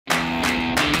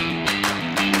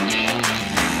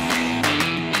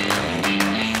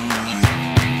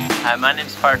Hi, my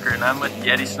name's Parker and I'm with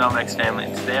YETI SnowMX family,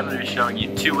 and today I'm going to be showing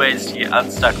you 2 ways to get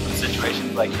unstuck from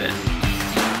situations like this.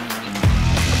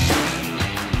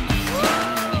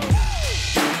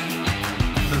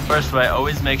 For the first way,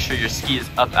 always make sure your ski is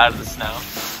up out of the snow.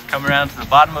 Come around to the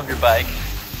bottom of your bike,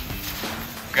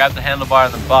 grab the handlebar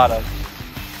on the bottom,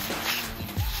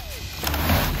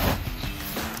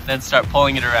 then start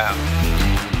pulling it around.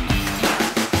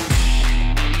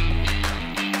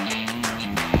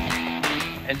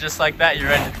 And just like that, you're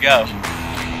ready to go.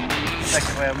 The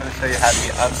second way I'm going to show you how to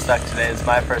get unstuck today is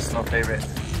my personal favorite.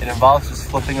 It involves just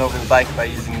flipping over the bike by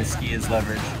using the ski as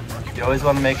leverage. You always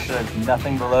want to make sure there's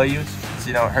nothing below you so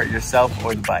you don't hurt yourself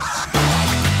or the bike.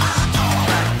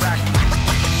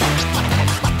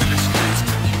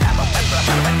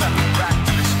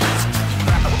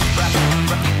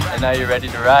 And now you're ready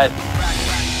to ride.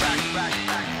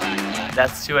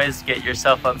 That's 2 ways to get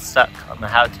yourself unstuck on the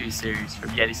How To series from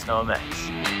YETI SnowMX.